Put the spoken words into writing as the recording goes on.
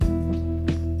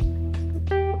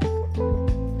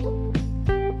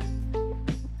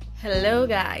Hello,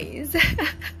 guys.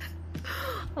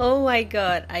 Oh my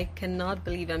god, I cannot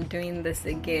believe I'm doing this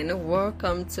again.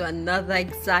 Welcome to another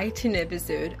exciting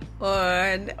episode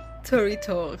on Tori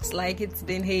Talks. Like, it's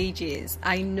been ages.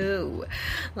 I know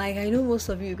most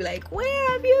of you be like,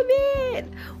 where have you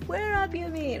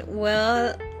been?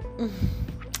 Well,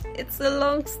 it's a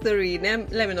long story.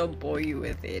 Let me not bore you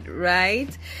with it,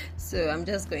 right? So I'm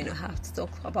just going to have to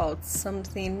talk about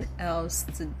something else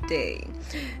today.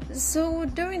 So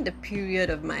during the period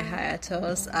of my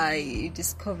hiatus, I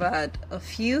discovered a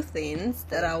few things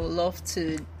that I would love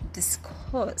to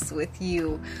discuss with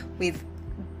you, with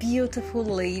beautiful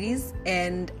ladies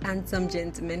and handsome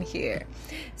gentlemen here.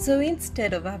 So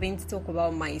instead of having to talk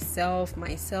about myself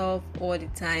all the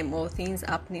time, or things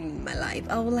happening in my life,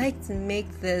 I would like to make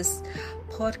this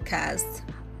podcast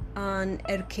an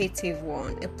educative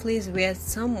one, a place where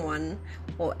someone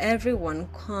or everyone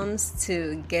comes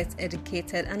to get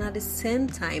educated and at the same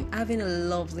time having a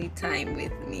lovely time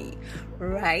with me,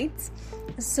 right?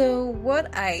 So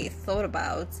what I thought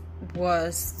about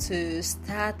was to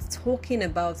start talking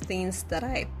about things that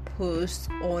I post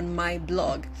on my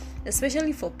blog,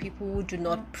 especially for people who do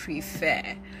not prefer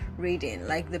reading,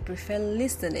 like they prefer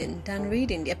listening than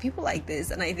reading. There are people like this,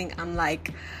 and I think I'm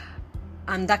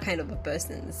that kind of a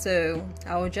person. So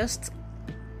I would just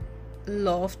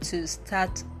love to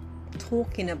start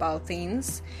talking about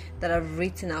things that I've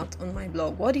written out on my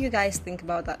blog. What do you guys think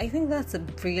about that? I think that's a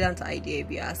brilliant idea if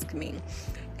you ask me.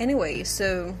 Anyway,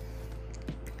 so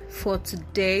for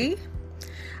today,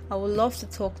 I would love to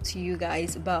talk to you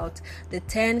guys about the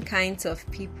 10 kinds of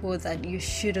people that you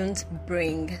shouldn't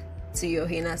bring to your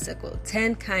inner circle.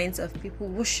 10 kinds of people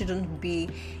who shouldn't be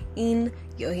in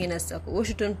your inner circle, who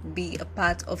shouldn't be a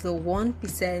part of the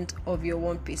 1% of your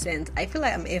 1%. I feel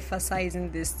like I'm emphasizing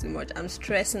this too much. I'm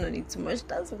stressing on it too much.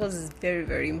 That's because it's very,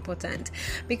 very important.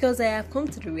 Because I have come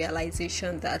to the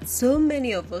realization that so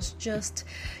many of us just,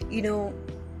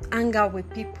 hang out with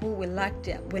people, we like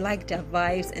their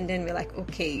vibes, and then we're like,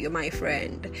 okay, you're my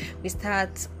friend. We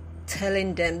start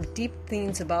telling them deep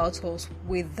things about us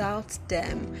without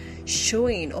them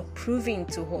showing or proving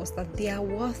to us that they are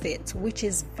worth it, which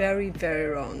is very, very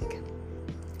wrong.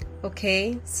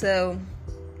 Okay, so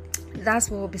that's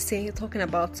what we'll be talking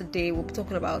about today. We'll be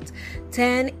talking about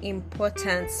 10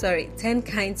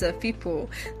 kinds of people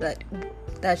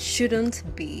that shouldn't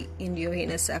be in your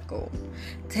inner circle.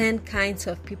 10 kinds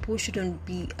of people shouldn't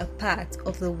be a part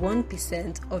of the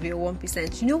 1% of your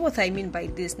 1%. You know what I mean by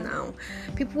this now?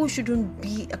 People shouldn't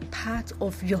be a part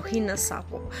of your inner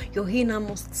circle, your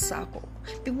innermost circle.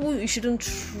 People you shouldn't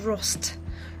trust,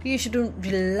 you shouldn't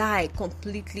rely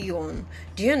completely on.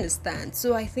 Do you understand?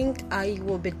 So I think I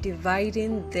will be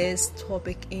dividing this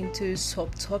topic into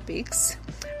subtopics,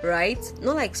 right?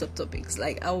 Not like subtopics,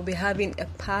 like I will be having a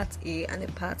part A and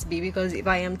a part B, because if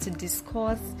I am to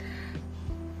discuss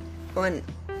on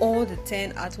all the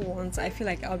 10 at once, I feel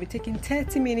like I'll be taking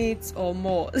 30 minutes or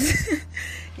more.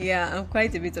 Yeah, I'm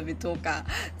quite a bit of a talker,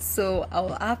 so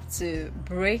I'll have to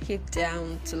break it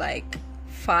down to like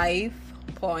 5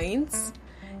 points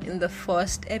in the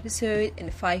first episode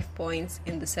and 5 points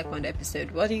in the second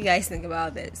episode. What do you guys think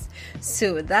about this?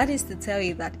 So that is to tell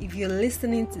you that if you're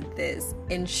listening to this,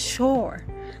 ensure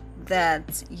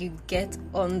that you get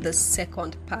on the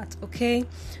second part, okay?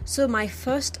 So my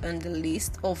first on the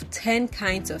list of 10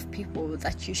 kinds of people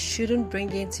that you shouldn't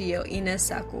bring into your inner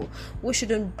circle, who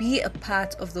shouldn't be a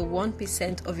part of the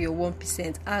 1% of your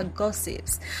 1%, are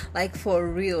gossips. Like, for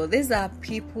real, these are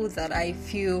people that I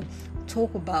feel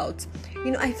talk about.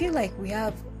 I feel like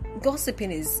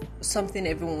gossiping is something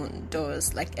everyone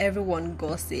does. Like, everyone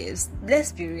gossips.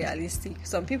 Let's be realistic.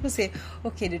 Some people say,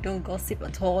 okay, they don't gossip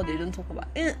at all, they don't talk about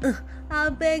I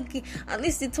beg you. At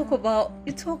least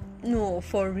no,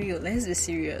 for real, let's be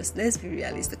serious, let's be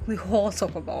realistic. We all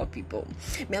talk about people.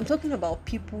 I'm talking about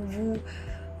people who,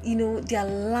 their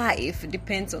life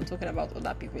depends on talking about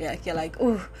other people. You're like,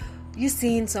 oh, you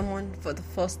seeing someone for the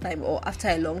first time or after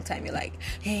a long time, you're like,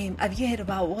 hey, have you heard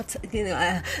about what, have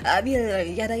you,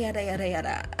 yada yada yada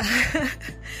yada.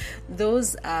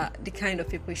 Those are the kind of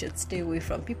people you should stay away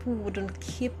from. People who wouldn't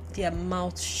keep their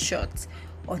mouth shut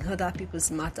on other people's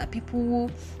matter. People who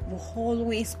will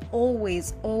always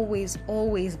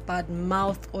bad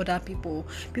mouth other people.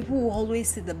 People who always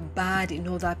see the bad in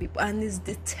other people, and it's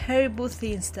the terrible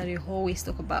things that they always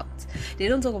talk about. They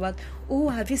don't talk about, oh,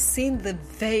 have you seen the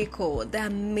vehicle, the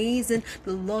amazing,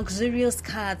 the luxurious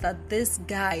car that this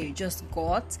guy just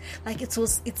got? Like,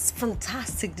 it's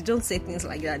fantastic. They don't say things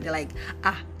like that. They're like,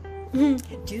 do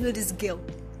you know this girl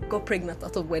got pregnant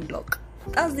out of wedlock?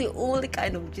 That's the only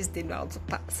kind of gist they know how to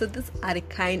pass. So these are the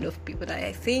kind of people that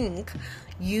I think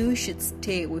you should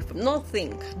stay away from. Not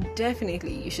think,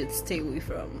 definitely you should stay away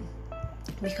from.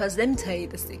 Because let me tell you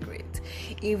the secret.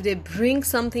 If they bring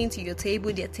something to your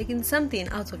table, they're taking something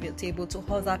out of your table to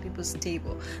other people's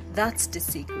table. That's the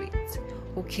secret.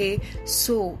 Okay?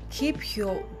 So keep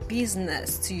your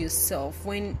business to yourself.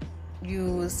 When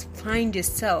you find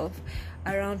yourself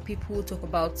around people who talk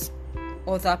about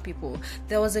other people.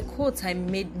 There was a quote I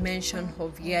made mention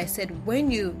of here. I said, when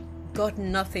you got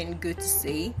nothing good to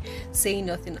say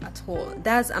nothing at all.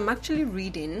 I'm actually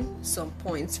reading some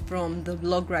points from the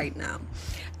blog right now.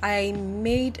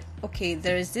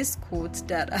 There is this quote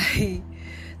that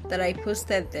I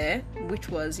posted there, which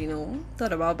was,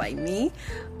 thought about by me.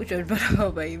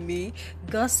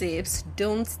 Gossips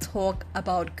don't talk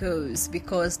about ghosts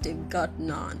because they've got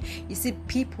none. You see,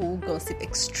 people gossip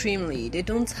extremely. They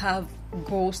don't have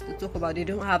goals to talk about. They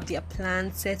don't have their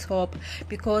plan set up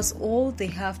because all they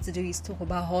have to do is talk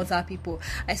about other people.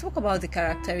 I spoke about the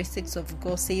characteristics of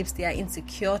gossips. They are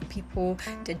insecure people,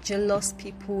 they're jealous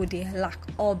people, they lack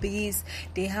hobbies,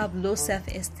 they have low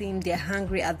self-esteem, they're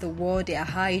hungry at the world, they are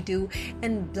high-do,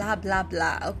 and blah blah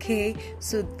blah. Okay,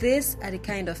 so these are the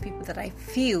kind of people that I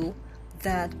feel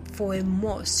that for a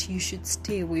must you should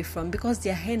stay away from, because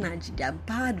their energy, their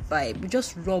bad vibe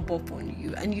just rub up on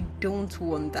you, and you don't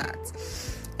want that.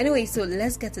 Anyway, so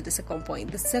let's get to the second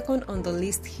point. The second on the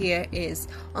list here is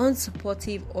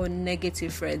unsupportive or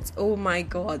negative friends. Oh my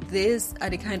god, these are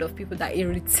the kind of people that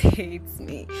irritates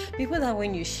me. People that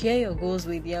when you share your goals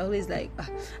with, they're always like,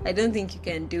 I don't think you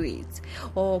can do it.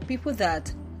 Or people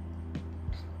that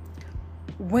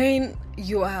when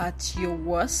you are at your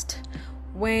worst,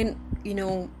 when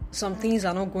some things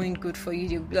are not going good for you,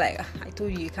 they'll be like, I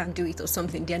told you can't do it or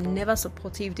something. They're never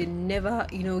supportive. They never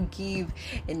give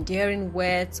endearing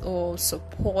words or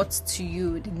support to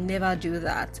you. They never do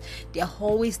that. They're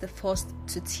always the first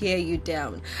to tear you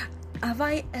down. I'm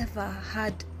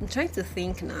trying to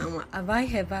think now, have I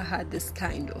ever had this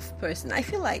kind of person? I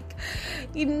feel like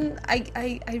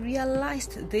I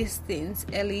realized these things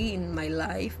early in my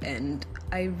life, and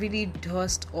I really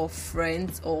dust off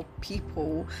friends or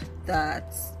people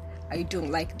that I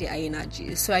don't like their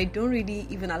energy. So I don't really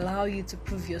even allow you to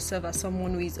prove yourself as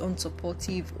someone who is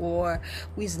unsupportive or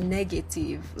who is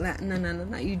negative. Like,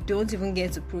 no. You don't even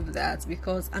get to prove that,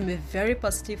 because I'm a very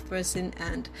positive person,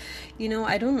 and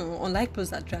I don't know, unlike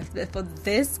post attract, but for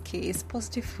this case,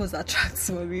 positive post attracts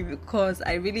for me, because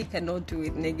I really cannot do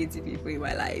with negative people in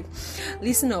my life.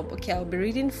 Listen up, okay? I'll be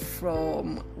reading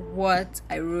from what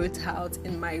I wrote out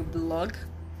in my blog.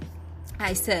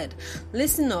 I said,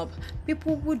 listen up,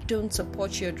 people who don't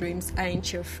support your dreams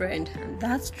aren't your friend. And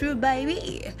that's true,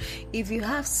 baby. If you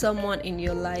have someone in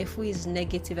your life who is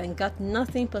negative and got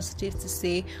nothing positive to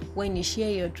say when you share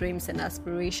your dreams and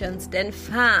aspirations, then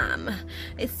fam,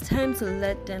 it's time to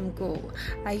let them go.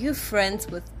 Are you friends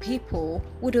with people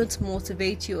who don't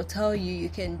motivate you or tell you you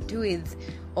can do it,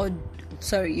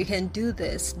 you can do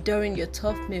this during your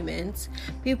tough moments?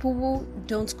 People who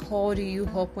don't call you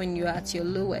up when you're at your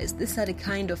lowest. These are the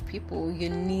kind of people you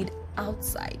need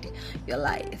outside your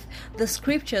life. The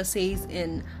scripture says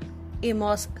in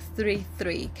Amos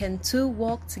 3:3, can two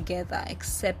walk together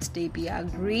except they be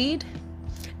agreed?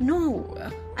 No,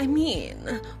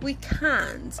 we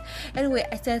can't. Anyway,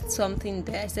 I said something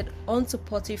there. I said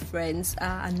unsupportive friends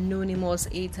are anonymous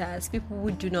haters. People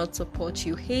who do not support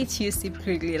you, hate you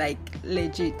secretly, like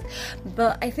legit.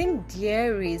 But I think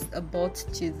there is a but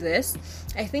to this.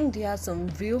 I think there are some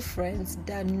real friends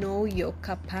that know your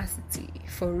capacity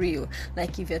for real.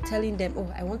 Like if you're telling them,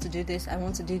 I want to do this,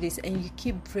 and you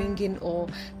keep bringing or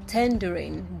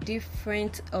tendering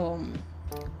different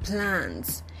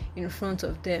plans in front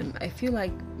of them, I feel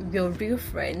like your real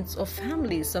friends or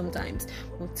family sometimes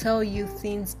will tell you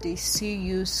things they see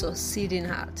you succeeding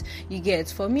at. You get,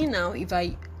 for me now, if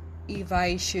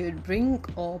I should bring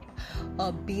up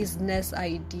a business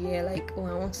idea, like, I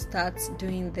want to start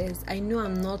doing this, I know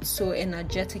I'm not so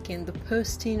energetic in the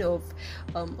posting of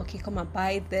come and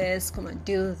buy this, come and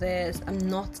do this. I'm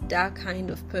not that kind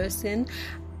of person.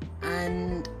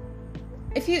 And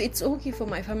it's okay for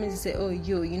my family to say,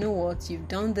 you know what, you've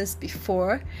done this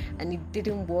before and it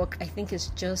didn't work. I think you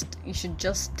should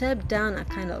just step down and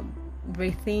kind of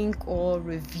rethink or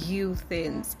review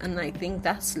things. And I think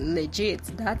that's legit.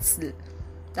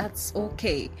 That's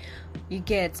okay. You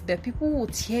get, but people will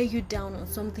tear you down on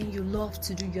something you love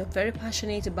to do, you're very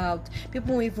passionate about.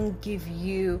 People will even give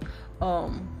you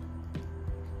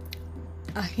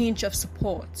a hinge of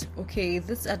support. Okay,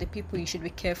 these are the people you should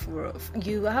be careful of.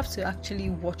 You have to actually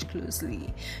watch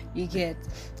closely. You get.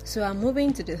 So I'm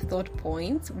moving to the third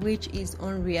point, which is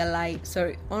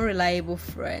unreliable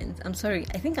friends. I'm sorry.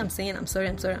 I think I'm saying I'm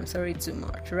sorry too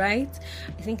much, right?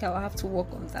 I think I'll have to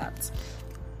work on that.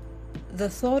 The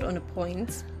third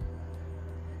point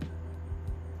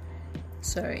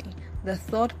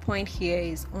here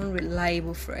is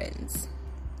unreliable friends.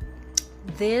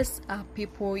 These are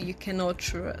people you cannot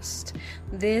trust.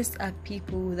 These are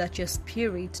people that your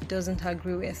spirit doesn't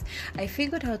agree with. I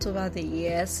figured out over the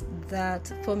years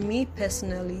that for me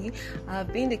personally,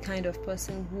 I've been the kind of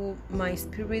person who my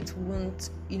spirit won't,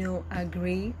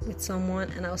 agree with someone,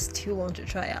 and I'll still want to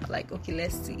try out. Like, okay,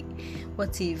 let's see.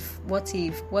 What if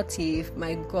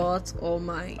my gut or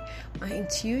my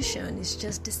intuition is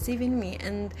just deceiving me?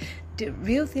 And the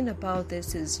real thing about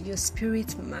this is your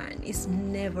spirit man is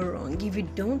never wrong. If you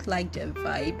don't like the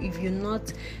vibe, if you're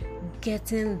not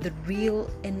getting the real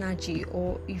energy,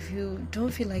 or if you don't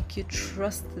feel like you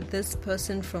trust this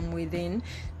person from within,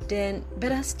 then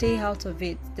better stay out of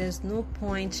it. There's no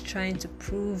point trying to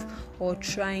prove or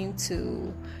trying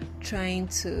to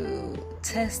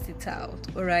test it out.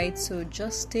 All right, so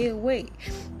just stay away.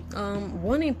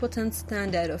 One important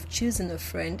standard of choosing a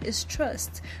friend is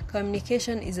trust.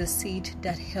 Communication is a seed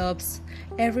that helps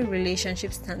every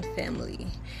relationship stand firmly.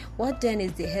 What then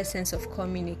is the essence of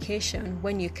communication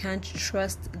when you can't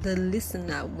trust the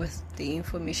listener with the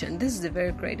information? This is a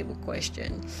very credible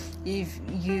question.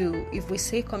 If we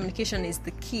say communication is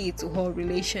the key to all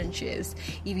relationships,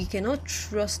 if you cannot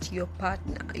trust your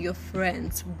partner, your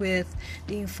friends with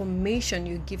the information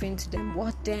you're giving to them,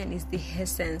 what then is the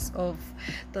essence of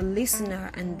the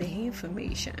listener and the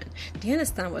information? Do you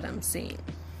understand what I'm saying?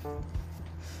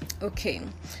 Okay,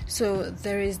 so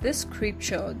there is this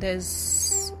scripture.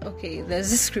 There's a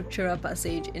scriptural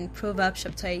passage in Proverbs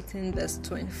chapter 18 verse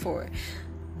 24.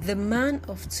 The man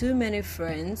of too many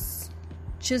friends,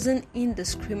 chosen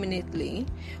indiscriminately,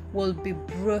 will be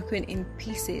broken in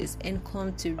pieces and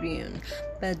come to ruin.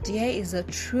 But there is a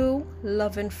true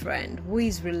loving friend who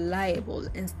is reliable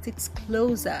and sticks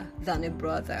closer than a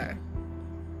brother.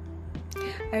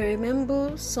 I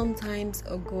remember some times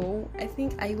ago, I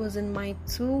think I was in my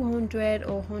 200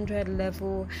 or 100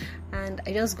 level, and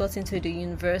I just got into the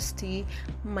university.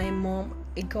 My mom,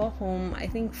 I got home, I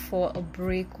think for a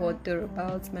break or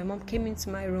thereabouts. My mom came into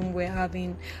my room. We're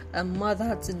having a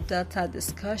mother to daughter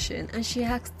discussion, and she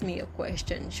asked me a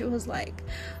question. She was like,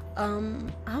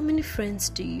 how many friends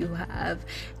do you have?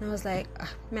 And I was like,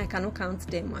 I cannot count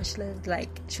them.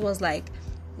 She was like,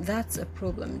 that's a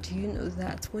problem. Do you know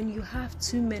that when you have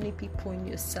too many people in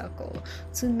your circle,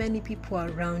 too many people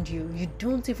around you, you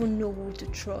don't even know who to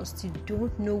trust, you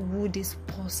don't know who this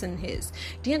person is?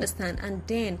 Do you understand? And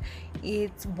then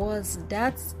it was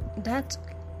that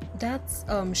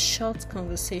short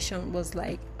conversation was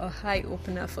like a eye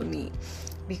opener for me,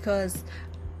 because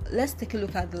let's take a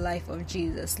look at the life of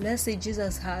Jesus. Let's say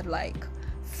Jesus had like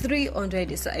 300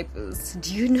 disciples.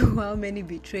 Do you know how many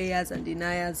betrayers and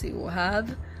deniers he will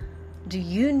have? Do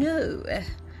you know?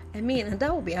 And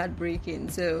that will be heartbreaking.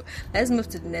 So let's move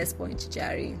to the next point,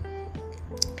 Jerry.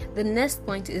 The next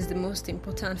point is the most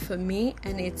important for me,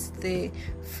 and it's the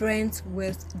friends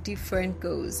with different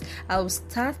goals. I'll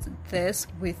start this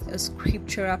with a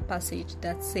scriptural passage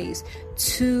that says,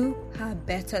 two are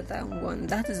better than one.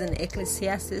 That is in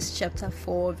Ecclesiastes chapter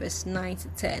 4 verse 9 to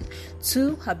 10.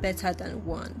 Two are better than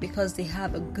one, because they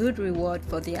have a good reward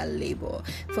for their labor.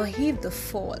 For if they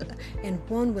fall, and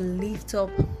one will lift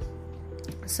up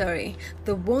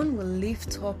the one will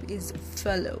lift up his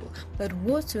fellow, but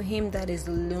woe to him that is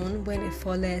alone when he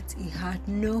falleth, he had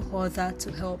no other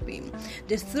to help him.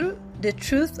 The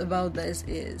truth about this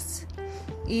is,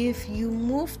 if you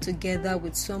move together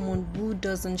with someone who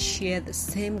doesn't share the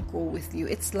same goal with you,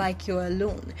 it's like you're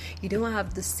alone. You don't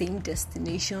have the same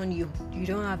destination, you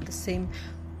don't have the same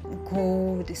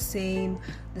goal, the same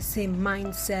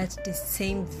mindset, the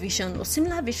same vision or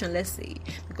similar vision, let's say,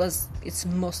 because it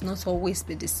must not always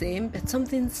be the same, but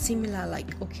something similar,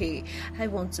 like, okay, I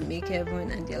want to make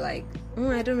heaven, and you're like,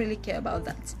 I don't really care about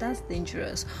that. That's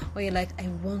dangerous. Or you're like, I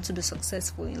want to be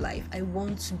successful in life, I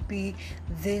want to be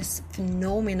this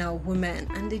phenomenal woman,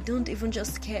 and they don't even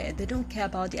just care. They don't care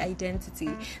about the identity.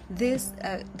 These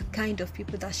are the kind of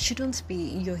people that shouldn't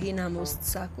be in your innermost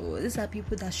circle. These are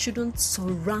people that shouldn't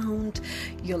surround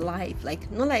your life.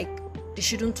 Like, not like they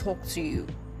shouldn't talk to you.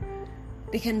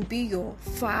 They can be your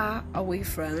far away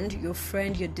friend, your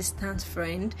distant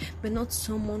friend, but not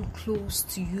someone close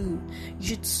to you. You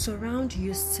should surround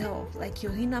yourself like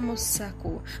your innermost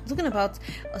circle. I'm talking about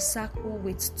a circle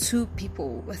with 2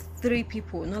 people, with 3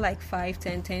 people, not like 5,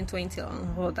 10, 10, 20,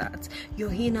 and all that.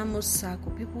 Your innermost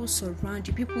circle, people who surround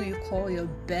you, people you call your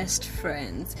best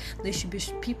friends. They should be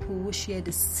people who share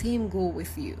the same goal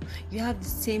with you. You have the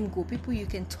same goal, people you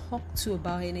can talk to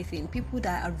about anything, people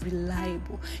that are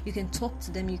reliable. You can talk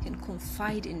to them, you can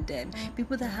confide in them,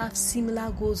 people that have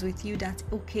similar goals with you, that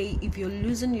okay, if you're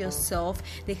losing yourself,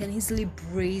 they can easily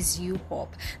brace you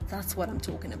up. That's what I'm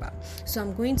talking about. So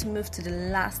I'm going to move to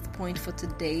the last point for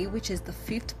today, which is the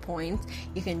 5th point.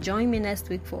 You can join me next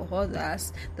week for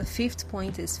others. The 5th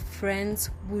point is friends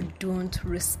who don't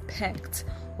respect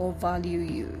or value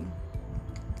you.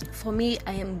 For me,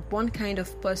 I am one kind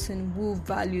of person who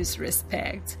values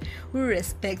respect, who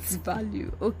respects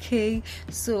value, okay?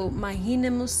 So my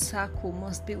innermost circle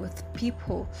must be with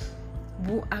people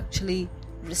who actually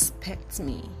respect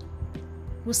me,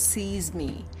 who sees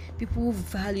me, people who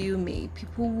value me,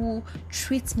 people who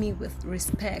treat me with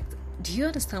respect. Do you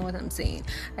understand what I'm saying?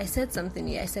 I said something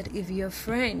here. I said, if your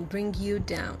friend brings you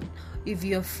down, if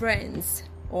your friends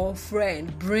or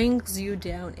friend brings you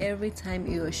down every time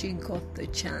he or she got the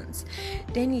chance,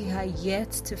 then you are yet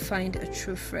to find a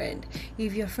true friend.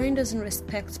 If your friend doesn't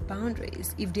respect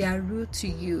boundaries, if they are rude to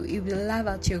you, if they laugh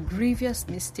at your grievous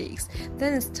mistakes,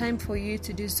 then it's time for you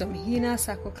to do some inner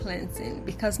circle cleansing,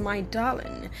 because my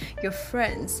darling, your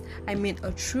friends,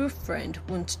 a true friend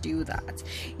won't do that.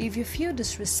 If you feel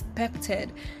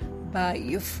disrespected by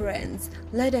your friends,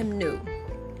 let them know.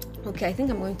 Okay, I think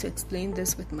I'm going to explain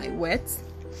this with my words.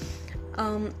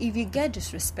 If you get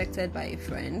disrespected by a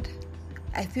friend,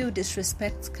 I feel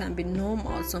disrespect can be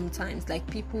normal sometimes. Like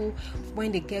people,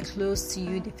 when they get close to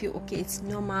you, they feel okay, it's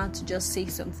normal to just say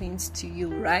some things to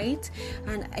you, right?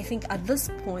 And I think at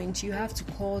this point, you have to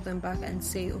call them back and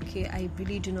say, okay, I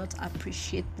really do not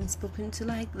appreciate being spoken to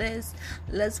like this.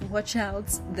 Let's watch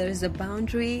out. There is a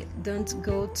boundary. Don't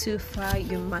go too far.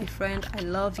 You're my friend. I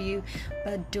love you,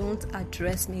 but don't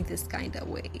address me this kind of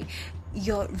way.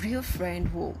 Your real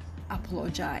friend will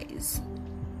apologize.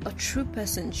 A true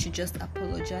person should just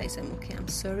apologize. I'm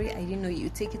sorry, I didn't know you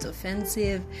take it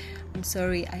offensive. I'm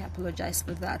sorry, I apologize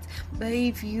for that. But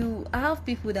if you have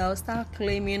people that will start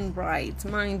claiming right,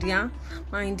 mind ya,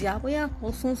 we are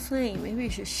also saying maybe you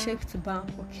should shift back,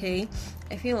 okay?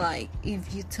 I feel like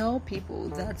if you tell people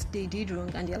that they did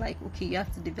wrong and they're like, okay, you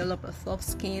have to develop a thick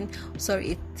skin,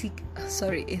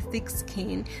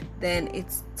 then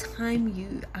it's time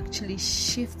you actually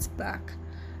shift back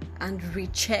and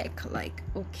recheck, like,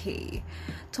 okay,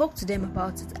 talk to them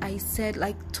about it. I said,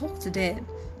 like, talk to them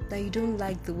that you don't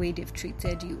like the way they've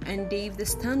treated you, and if they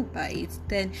stand by it,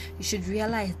 then you should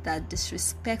realize that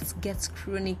disrespect gets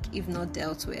chronic if not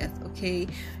dealt with, okay?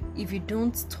 If you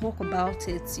don't talk about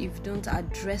it, if you don't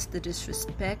address the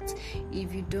disrespect,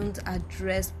 if you don't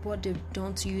address what they've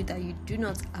done to you that you do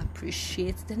not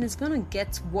appreciate, then it's gonna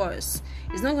get worse.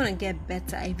 It's not gonna get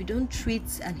better. If you don't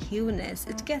treat an illness,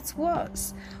 it gets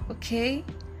worse, okay,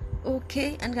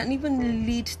 and can even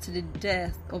lead to the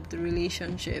death of the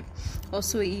relationship.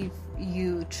 Also, if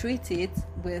you treat it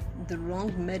with the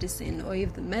wrong medicine, or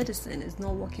if the medicine is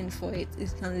not working for it,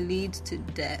 it can lead to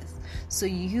death. So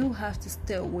you have to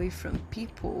stay away from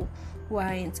people who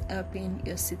aren't helping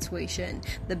your situation.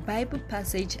 The Bible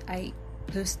passage I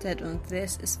posted on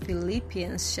this is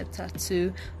Philippians chapter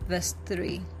 2 verse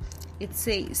 3. It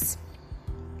says,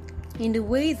 in the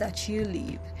way that you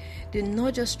live, do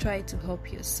not just try to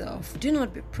help yourself. Do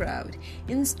not be proud.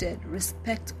 Instead,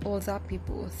 respect other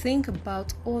people. Think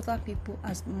about other people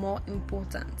as more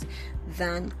important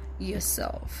than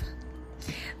yourself.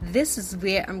 This is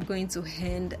where I'm going to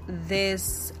end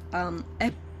this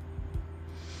episode.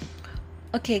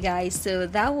 Okay guys, so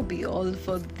that will be all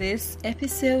for this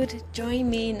episode. Join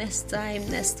me next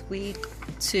week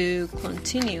to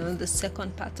continue the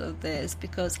second part of this,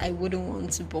 because I wouldn't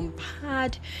want to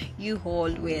bombard you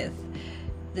all with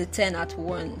the 10 at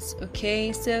once,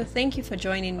 okay? So thank you for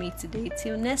joining me today.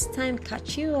 Till next time,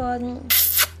 catch you on